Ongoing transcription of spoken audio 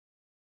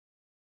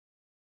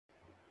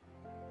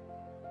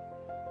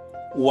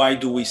Why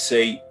do we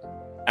say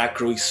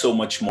Acro is so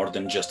much more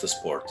than just a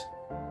sport?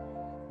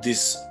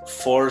 These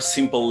four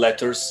simple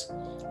letters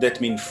that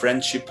mean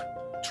friendship,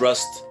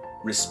 trust,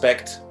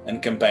 respect,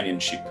 and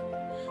companionship.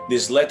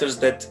 These letters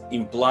that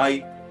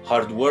imply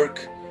hard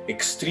work,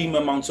 extreme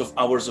amounts of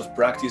hours of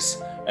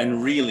practice,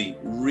 and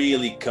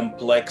really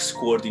complex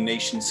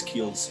coordination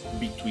skills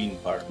between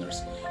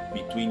partners,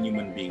 between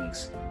human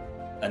beings.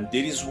 And that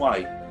is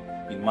why,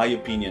 in my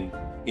opinion,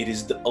 it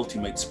is the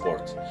ultimate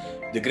sport.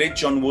 The great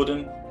John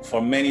Wooden,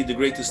 for many the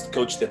greatest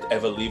coach that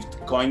ever lived,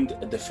 coined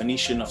a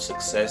definition of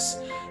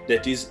success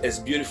that is as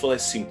beautiful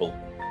as simple.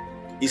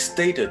 He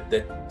stated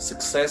that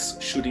success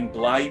should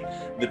imply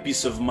the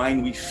peace of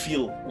mind we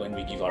feel when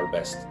we give our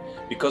best.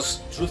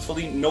 Because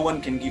truthfully, no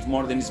one can give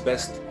more than his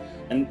best.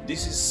 And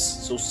this is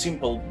so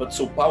simple, but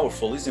so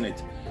powerful, isn't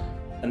it?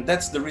 And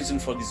that's the reason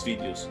for these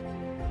videos.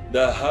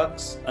 The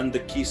hugs and the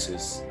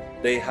kisses,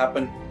 they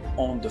happen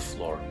on the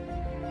floor.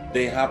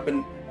 They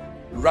happen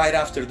right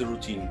after the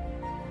routine,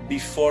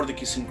 before the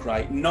kiss and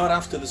cry, not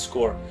after the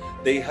score.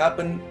 They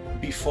happen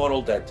before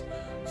all that,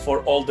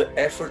 for all the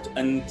effort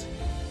and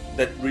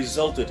that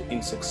resulted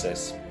in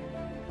success.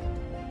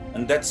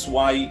 And that's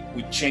why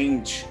we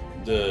change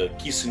the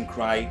kiss and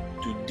cry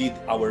to did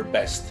our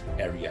best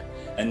area.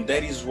 And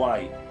that is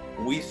why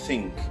we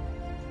think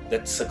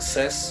that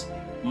success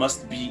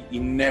must be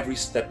in every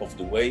step of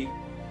the way.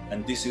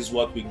 And this is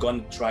what we're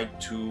going to try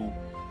to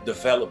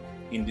develop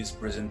in this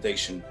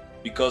presentation,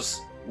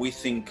 because we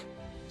think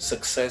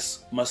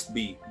success must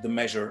be the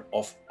measure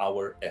of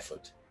our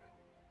effort.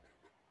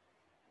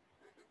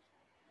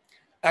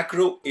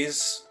 Acro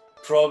is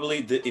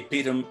probably the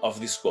epitome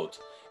of this quote.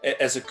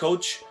 As a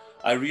coach,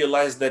 I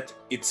realized that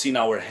it's in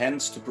our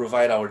hands to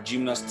provide our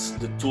gymnasts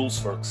the tools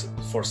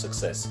for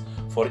success,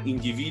 for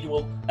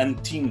individual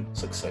and team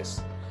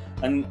success.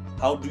 And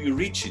how do you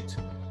reach it?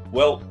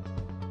 Well,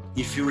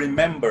 if you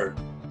remember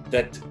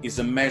that is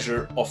a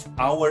measure of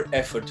our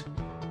effort,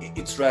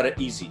 it's rather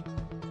easy.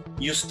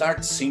 You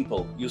start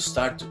simple, you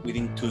start with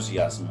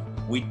enthusiasm,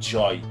 with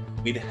joy,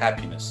 with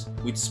happiness,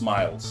 with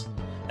smiles.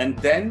 And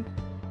then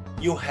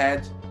you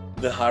had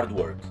the hard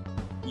work,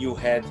 you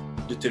had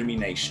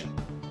determination.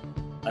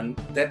 And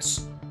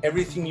that's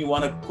everything you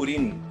want to put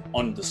in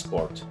on the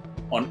sport,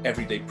 on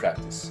everyday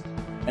practice.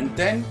 And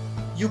then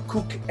you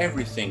cook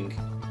everything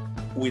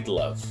with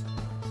love.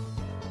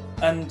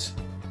 And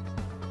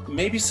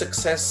maybe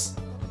success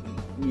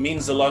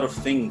means a lot of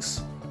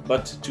things,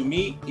 but to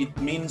me it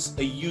means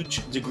a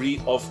huge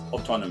degree of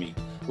autonomy.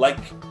 Like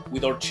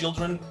with our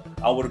children,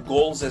 our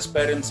goals as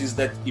parents is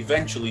that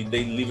eventually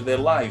they live their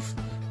life,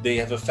 they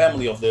have a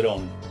family of their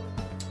own.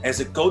 As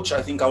a coach,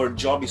 I think our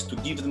job is to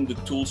give them the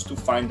tools to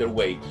find their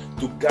way,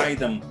 to guide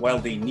them while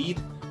they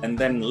need, and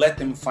then let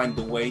them find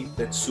the way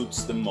that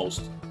suits them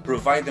most.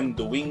 Provide them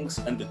the wings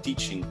and the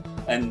teaching,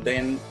 and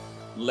then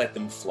let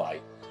them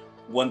fly.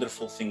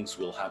 Wonderful things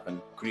will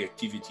happen,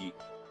 creativity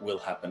will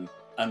happen,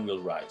 and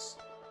will rise.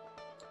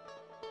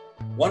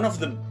 One of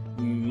the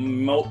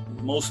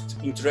most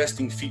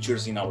interesting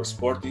features in our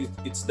sport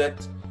is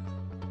that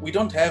we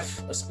don't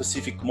have a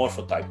specific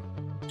morphotype.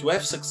 To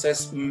have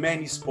success,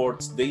 many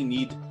sports, they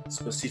need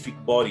specific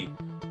body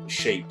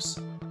shapes.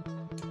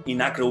 In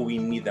Acro, we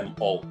need them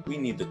all. We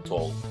need the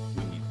tall,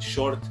 we need the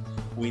short,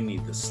 we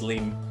need the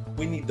slim,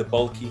 we need the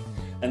bulky,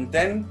 and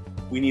then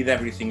we need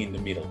everything in the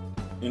middle.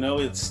 You know,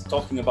 it's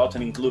talking about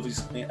an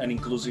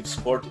inclusive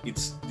sport,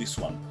 it's this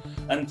one.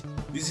 And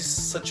this is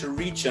such a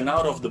rich and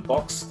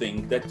out-of-the-box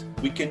thing that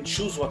we can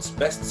choose what's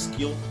best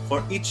skill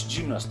for each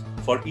gymnast,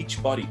 for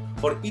each body,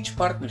 for each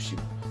partnership,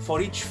 for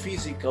each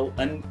physical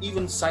and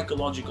even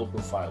psychological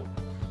profile.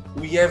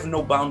 We have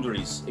no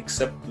boundaries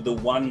except the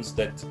ones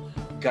that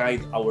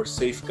guide our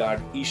safeguard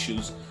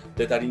issues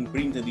that are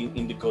imprinted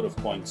in the code of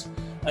points.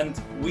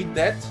 And with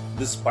that,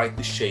 despite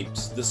the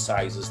shapes, the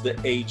sizes, the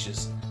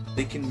ages,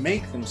 they can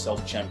make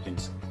themselves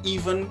champions,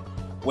 even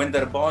when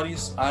their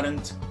bodies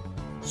aren't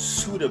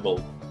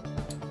suitable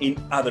in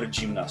other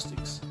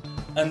gymnastics.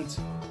 And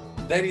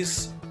that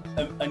is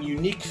a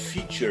unique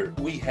feature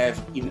we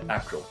have in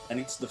Acro, and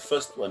it's the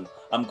first one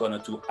I'm going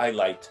to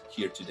highlight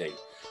here today.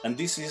 And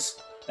this is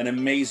an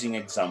amazing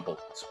example.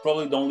 It's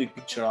probably the only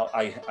picture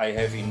I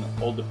have in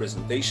all the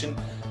presentation,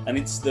 and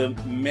it's the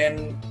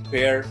men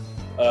pair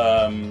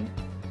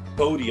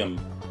podium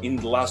in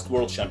the last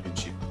World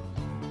Championship.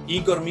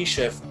 Igor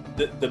Mishev,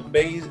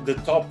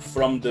 the top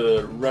from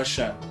the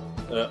Russia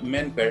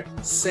men pair,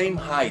 same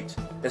height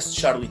as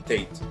Charlie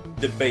Tate,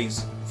 the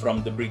base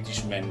from the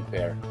British men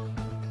pair.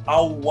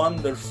 How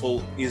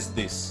wonderful is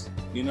this?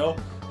 You know,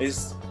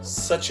 it's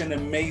such an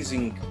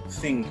amazing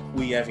thing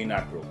we have in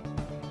Acro.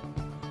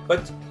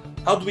 But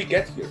how do we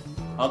get here?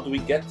 How do we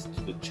get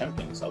to the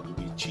champions? How do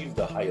we achieve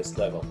the highest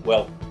level?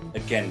 Well,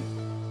 again,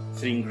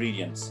 3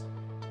 ingredients.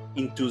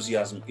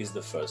 Enthusiasm is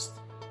the first.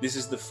 This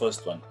is the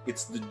first one.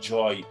 It's the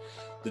joy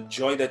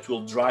that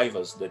will drive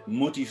us, that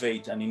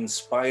motivate and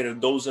inspire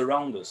those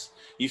around us.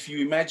 If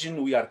you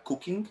imagine we are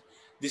cooking,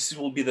 this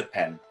will be the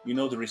pan, you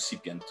know, the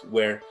recipient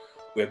where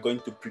we are going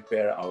to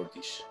prepare our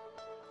dish.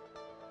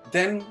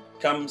 Then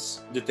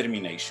comes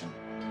determination.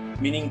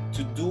 meaning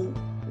to do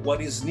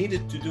what is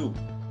needed to do,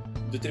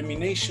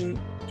 determination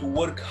to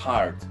work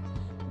hard.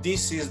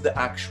 This is the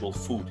actual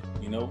food,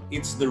 you know,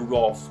 it's the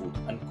raw food,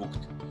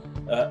 uncooked.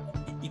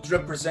 It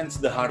represents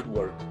the hard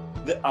work,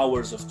 the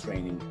hours of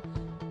training,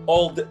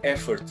 all the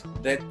effort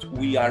that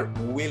we are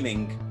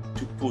willing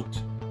to put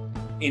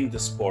in the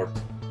sport,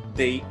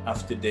 day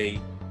after day,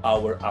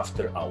 hour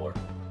after hour.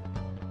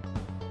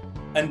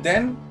 And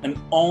then, and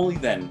only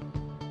then,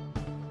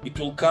 it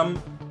will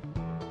come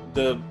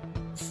the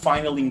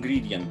final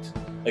ingredient.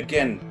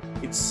 Again,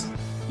 it's,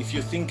 if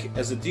you think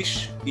as a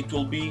dish, it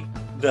will be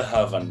the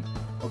oven,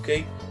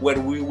 okay, where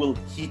we will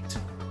heat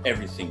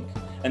everything.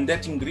 And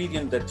that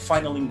ingredient, that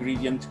final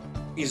ingredient,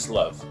 is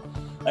love.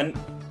 And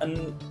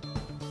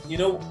you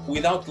know,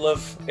 without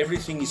love,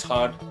 everything is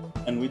hard,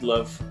 and with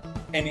love,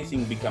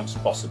 anything becomes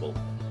possible.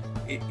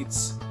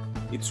 It's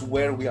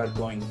where we are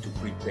going to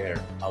prepare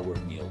our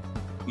meal.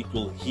 It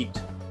will heat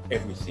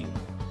everything.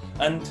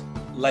 And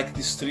like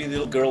these three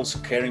little girls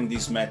carrying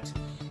this mat,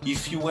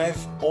 if you have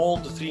all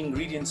the three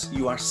ingredients,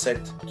 you are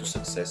set to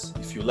success.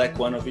 If you lack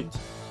one of it,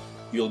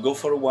 you'll go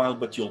for a while,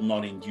 but you'll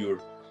not endure.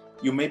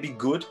 You may be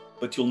good,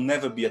 but you'll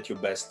never be at your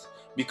best,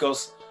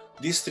 because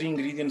these three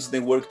ingredients, they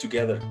work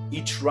together,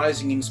 each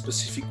rising in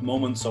specific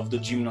moments of the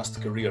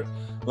gymnast career.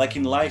 Like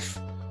in life,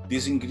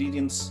 these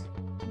ingredients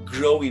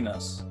grow in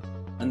us,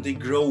 and they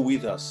grow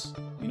with us,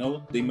 you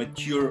know, they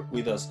mature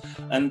with us.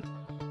 And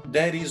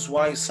that is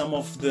why some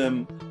of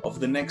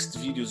the next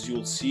videos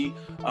you'll see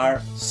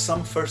are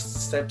some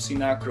first steps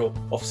in acro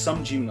of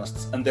some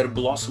gymnasts, and they're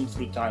blossomed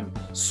through time.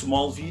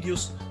 Small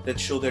videos that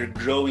show they're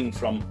growing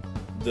from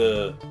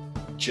the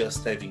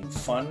just having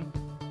fun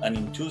and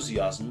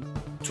enthusiasm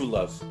to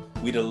love,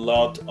 with a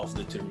lot of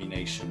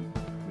determination.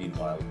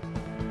 Meanwhile,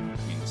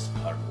 means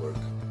hard work.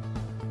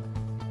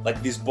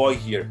 Like this boy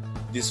here,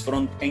 this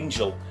front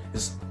angel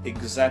is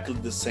exactly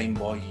the same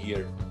boy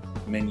here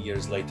many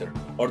years later.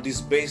 Or this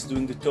bass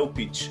doing the toe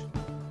pitch,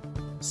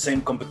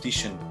 same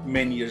competition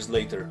many years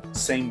later,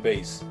 same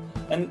bass.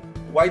 And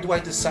why do I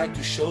decide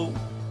to show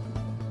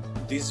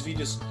these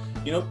videos?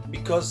 You know,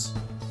 because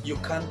you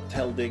can't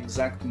tell the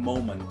exact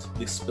moment,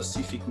 the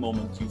specific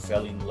moment you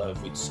fell in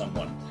love with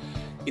someone.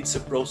 It's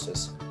a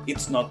process.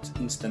 It's not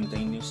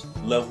instantaneous.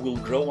 Love will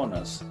grow on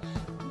us,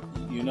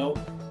 you know,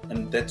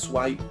 and that's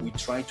why we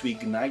try to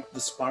ignite the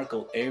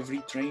sparkle every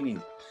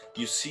training.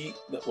 You see,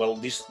 well,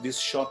 this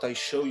shot I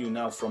show you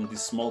now from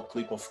this small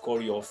clip of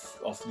choreo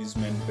of this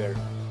man bear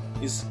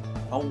is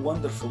how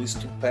wonderful it is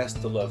to pass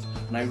the love.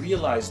 And I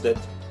realized that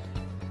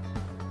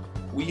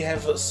we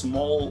have a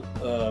small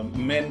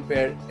man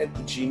bear at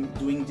the gym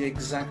doing the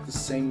exact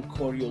same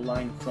choreo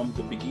line from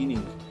the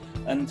beginning.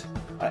 And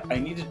I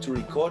needed to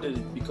record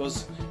it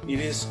because it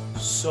is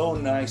so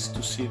nice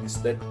to see this,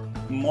 that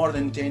more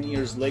than 10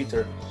 years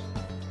later,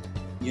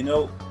 you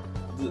know,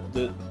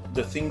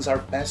 the things are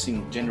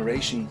passing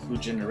generation through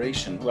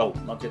generation. Well,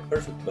 not yet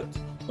perfect, but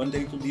one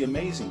day it will be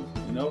amazing,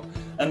 you know?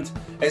 And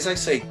as I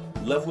say,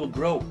 love will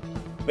grow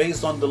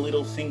based on the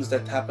little things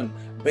that happen,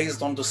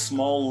 based on the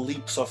small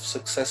leaps of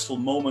successful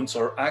moments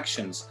or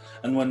actions.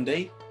 And one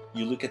day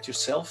you look at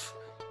yourself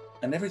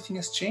and everything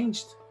has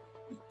changed.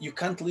 You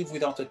can't live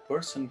without that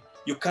person.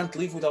 You can't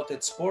live without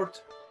that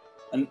sport.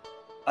 And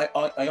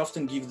I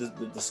often give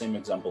the same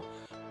example.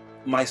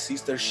 My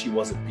sister, she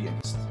was a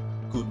pianist,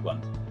 good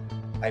one.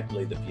 I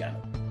played the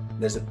piano.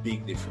 There's a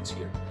big difference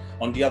here.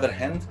 On the other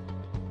hand,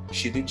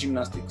 she did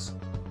gymnastics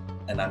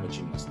and I'm a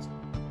gymnast.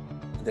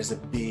 There's a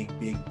big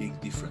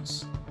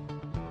difference.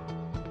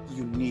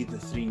 You need the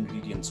three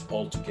ingredients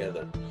all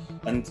together.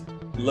 And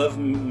love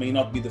may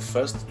not be the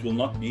first, it will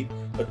not be,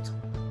 but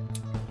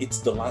it's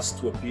the last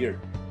to appear.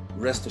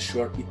 Rest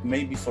assured, it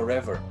may be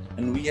forever.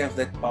 And we have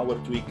that power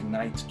to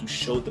ignite, to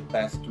show the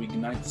path, to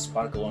ignite the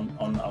sparkle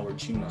on our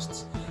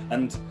gymnasts.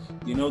 And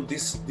you know,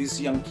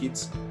 these young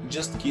kids,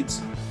 just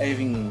kids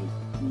having,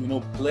 you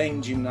know,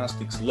 playing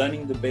gymnastics,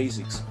 learning the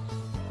basics,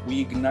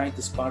 we ignite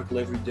the sparkle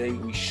every day,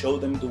 we show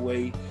them the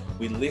way,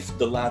 we lift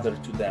the ladder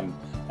to them,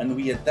 and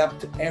we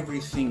adapt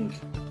everything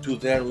to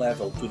their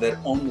level, to their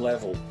own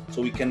level,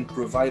 so we can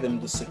provide them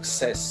the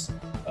success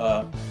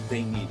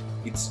they need.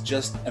 It's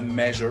just a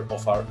measure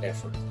of our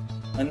effort.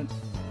 And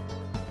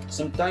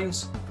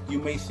sometimes you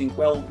may think,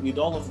 well, with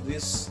all of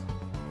this,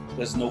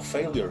 there's no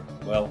failure.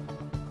 Well,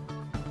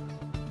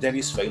 there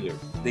is failure.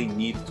 They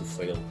need to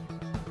fail.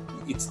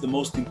 It's the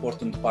most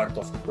important part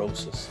of the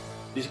process,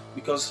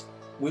 because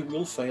we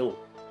will fail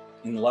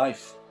in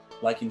life,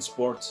 like in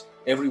sports.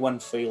 Everyone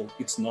fails.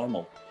 It's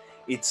normal.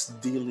 It's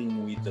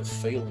dealing with the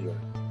failure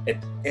at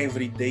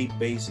everyday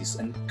basis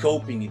and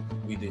coping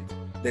with it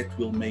that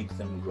will make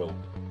them grow.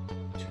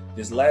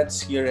 These lads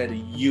here had a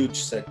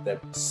huge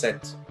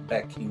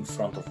setback in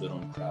front of their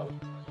own crowd.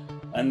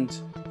 And,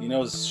 you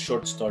know, it's a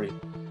short story.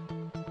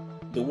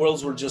 The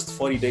Worlds were just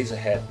 40 days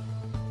ahead,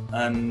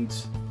 and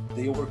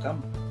they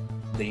overcome,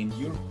 they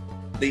endure,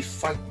 they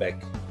fight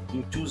back.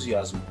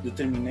 Enthusiasm,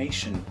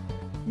 determination,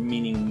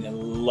 meaning a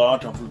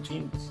lot of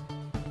routines,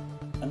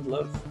 and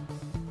love.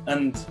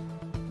 And,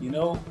 you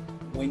know,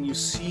 when you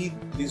see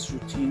this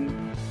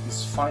routine,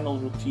 this final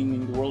routine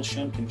in the World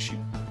Championship,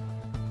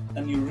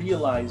 and you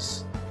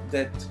realize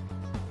that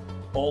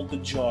all the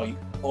joy,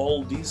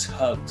 all these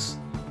hugs,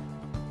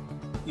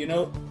 you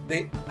know,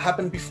 they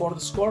happened before the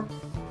score,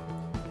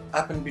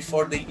 happened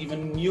before they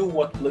even knew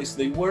what place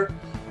they were.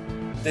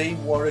 They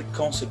were a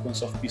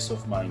consequence of peace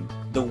of mind,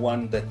 the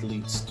one that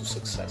leads to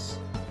success.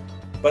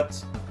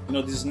 But you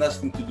know, this has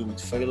nothing to do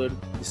with failure.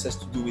 This has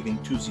to do with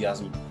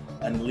enthusiasm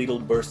and little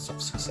bursts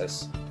of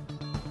success.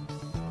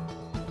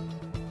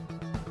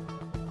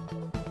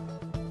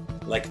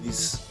 Like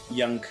this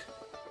young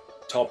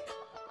top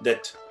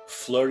that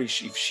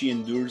flourish if she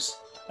endures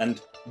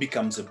and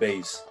becomes a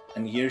base.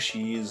 And here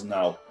she is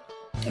now.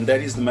 And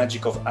that is the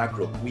magic of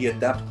Acro. We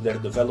adapt their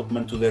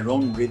development to their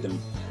own rhythm,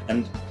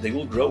 and they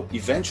will grow.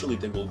 Eventually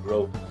they will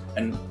grow.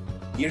 And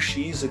here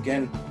she is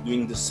again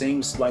doing the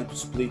same slide to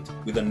split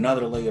with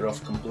another layer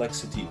of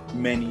complexity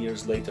many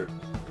years later.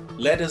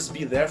 Let us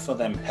be there for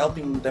them,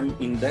 helping them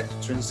in that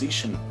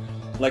transition.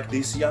 Like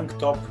this young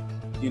top,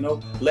 you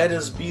know, let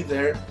us be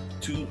there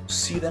to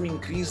see them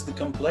increase the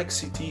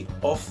complexity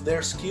of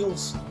their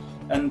skills.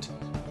 And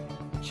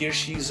here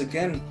she is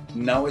again,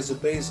 now as a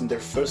base in their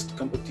first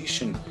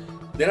competition.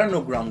 There are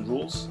no ground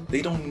rules.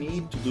 They don't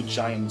need to do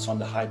giants on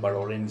the high bar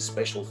or any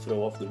special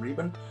throw off the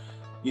ribbon.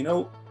 You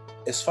know,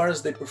 as far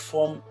as they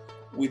perform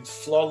with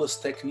flawless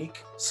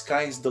technique,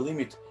 sky's the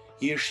limit.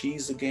 Here she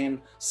is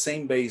again,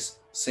 same base,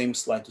 same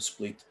slide to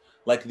split,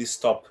 like this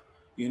top,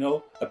 you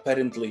know,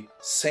 apparently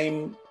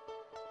same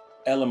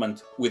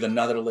element with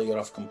another layer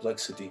of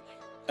complexity.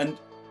 And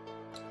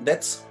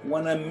that's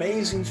one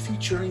amazing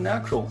feature in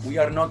Acro. We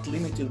are not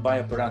limited by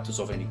apparatus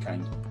of any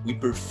kind. We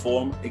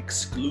perform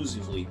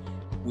exclusively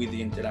with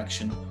the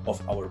interaction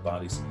of our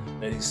bodies.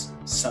 That is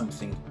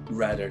something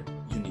rather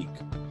unique.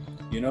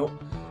 You know,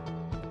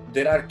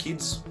 there are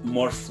kids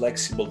more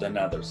flexible than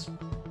others.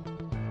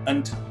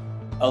 And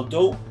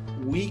although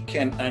we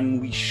can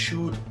and we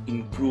should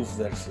improve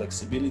their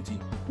flexibility,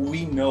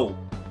 we know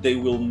they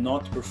will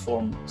not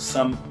perform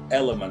some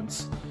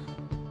elements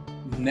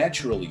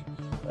naturally.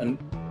 And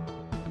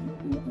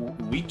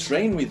we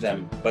train with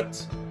them,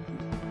 but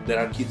there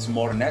are kids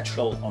more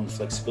natural on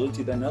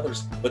flexibility than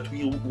others, but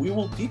we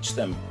will teach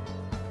them,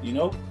 you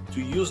know,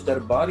 to use their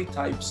body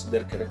types,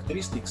 their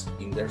characteristics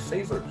in their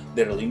favor,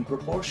 their limb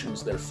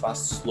proportions, their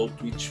fast, slow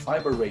twitch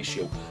fiber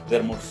ratio,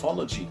 their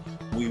morphology.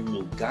 We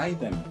will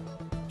guide them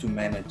to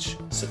manage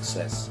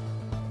success.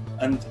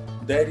 And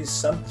that is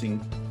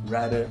something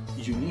rather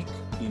unique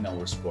in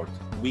our sport.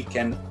 We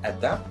can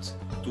adapt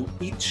to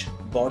each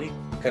body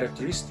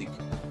characteristic.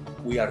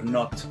 We are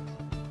not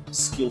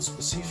skill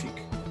specific,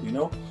 you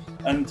know.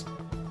 And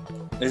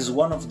as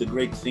one of the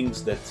great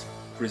things that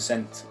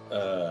present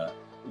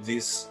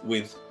this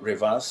with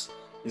Revaz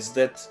is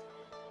that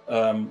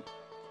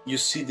you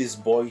see this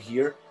boy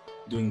here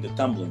doing the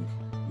tumbling,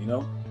 you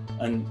know,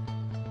 and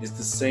it's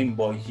the same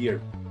boy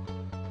here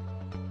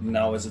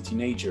now as a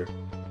teenager.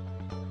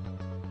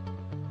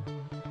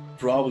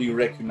 Probably you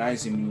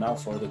recognize him now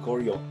for the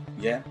choreo.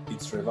 Yeah,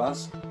 it's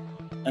Revaz.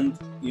 And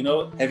you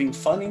know, having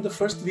fun in the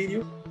first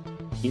video,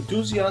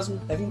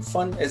 enthusiasm, having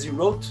fun, as he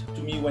wrote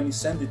to me when he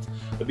sent it,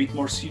 a bit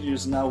more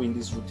serious now in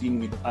this routine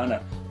with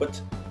Anna.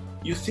 But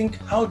you think,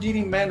 how did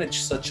he manage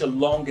such a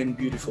long and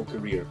beautiful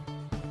career?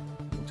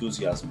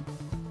 Enthusiasm,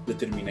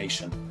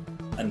 determination,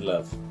 and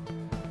love.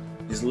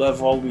 Is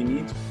love all we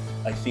need?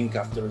 I think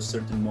after a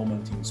certain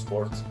moment in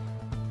sport,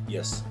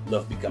 yes,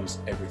 love becomes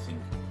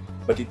everything.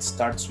 But it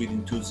starts with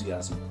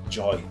enthusiasm,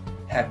 joy,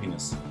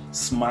 happiness,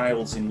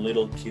 smiles in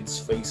little kids'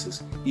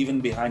 faces, even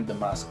behind the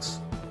masks,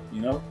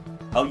 you know?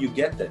 How you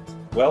get that?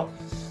 Well,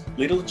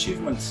 little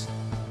achievements,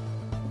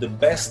 the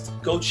best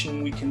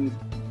coaching we can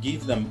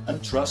give them,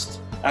 and trust.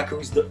 Acro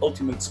is the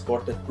ultimate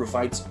sport that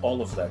provides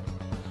all of that.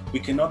 We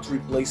cannot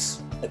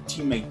replace a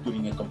teammate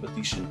during a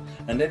competition,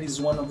 and that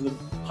is one of the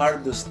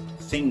hardest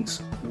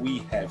things we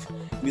have.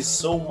 It is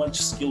so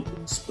much skill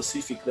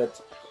specific that,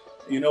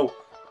 you know,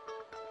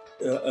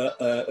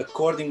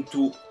 according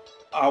to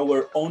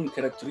our own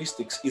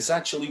characteristics, is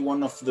actually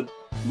one of the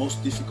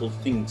most difficult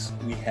things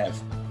we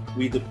have.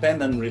 We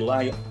depend and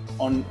rely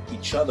on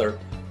each other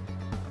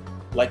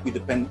like we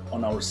depend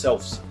on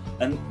ourselves.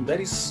 And that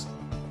is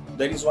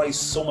why it's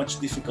so much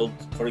difficult,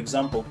 for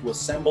example, to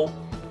assemble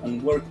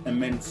and work a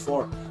men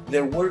for.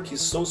 Their work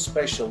is so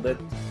special that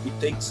it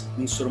takes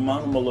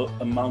insurmountable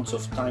amounts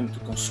of time to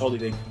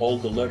consolidate all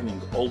the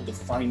learning, all the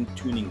fine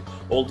tuning,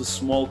 all the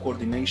small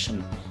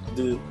coordination,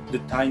 the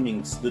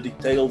timings, the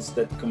details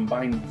that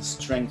combine the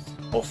strength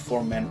of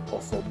 4 men or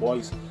 4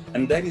 boys.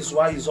 And that is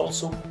why it's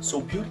also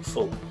so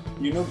beautiful.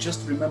 You know,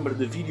 just remember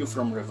the video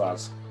from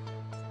Revaz,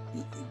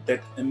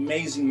 that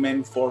amazing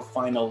men 4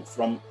 final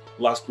from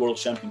last World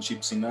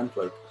Championships in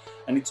Antwerp.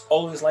 And it's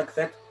always like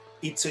that.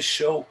 It's a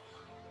show.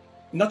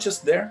 Not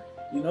just there,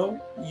 you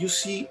know, you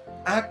see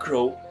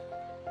Acro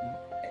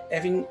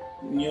having,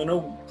 you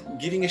know,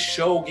 giving a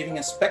show, giving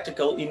a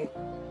spectacle in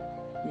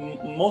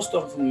most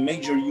of the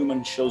major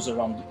human shows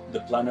around the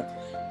planet,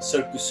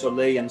 Cirque du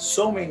Soleil and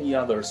so many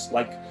others.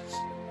 Like,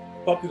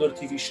 popular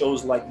TV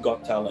shows like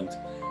Got Talent.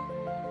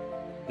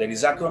 There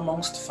is Acro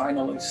amongst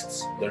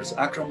finalists, there's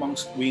Acro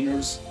amongst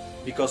winners,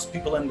 because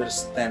people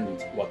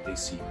understand what they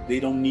see. They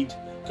don't need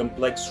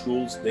complex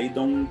rules, they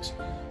don't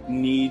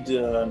need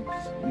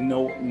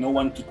no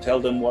one to tell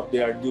them what they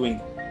are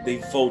doing. They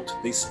vote,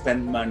 they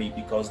spend money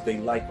because they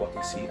like what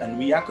they see. And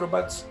we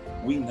acrobats,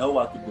 we know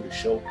how to put a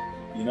show,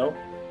 you know?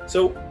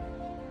 So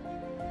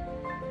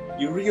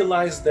you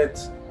realize that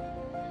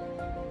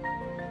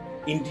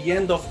in the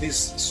end of this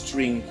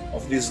string,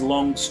 of this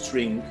long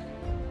string,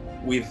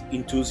 with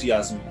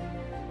enthusiasm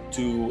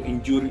to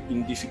endure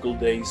in difficult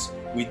days,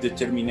 with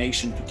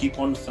determination to keep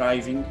on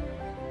thriving,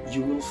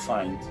 you will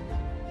find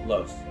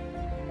love.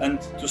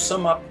 And to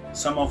sum up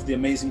some of the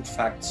amazing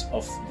facts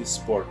of this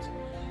sport,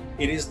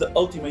 it is the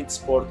ultimate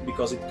sport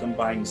because it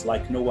combines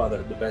like no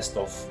other the best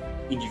of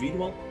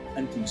individual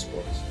and team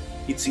sports.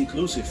 It's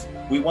inclusive.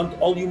 We want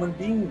all human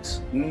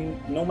beings,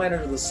 no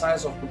matter the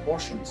size of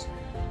proportions.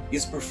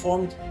 It's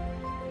performed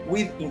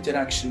with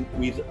interaction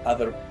with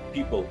other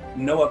people.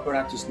 No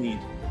apparatus need.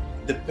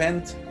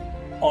 Depend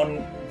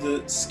on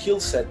the skill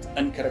set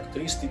and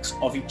characteristics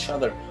of each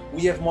other.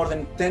 We have more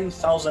than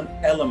 10,000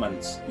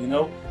 elements, you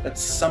know,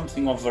 that's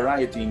something of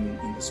variety in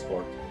the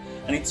sport.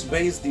 And it's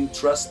based in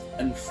trust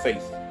and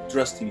faith,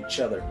 trust in each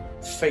other,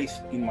 faith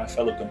in my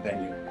fellow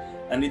companion.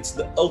 And it's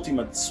the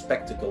ultimate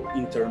spectacle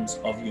in terms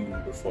of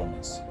human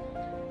performance.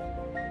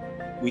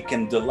 We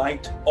can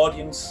delight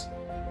audience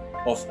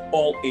of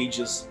all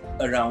ages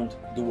around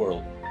the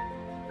world.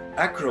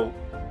 Acro,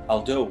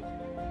 although,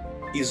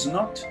 is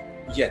not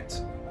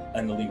yet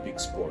an Olympic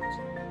sport.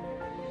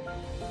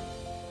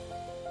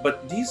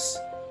 But these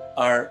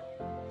are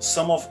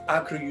some of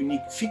Acro's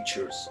unique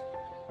features.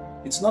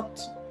 It's not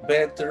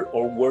better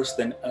or worse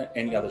than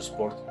any other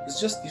sport. It's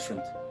just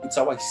different. It's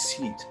how I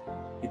see it.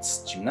 It's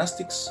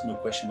gymnastics, no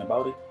question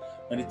about it,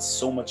 and it's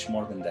so much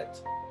more than that.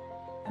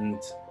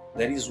 And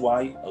that is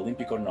why,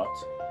 Olympic or not,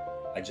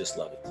 I just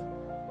love it.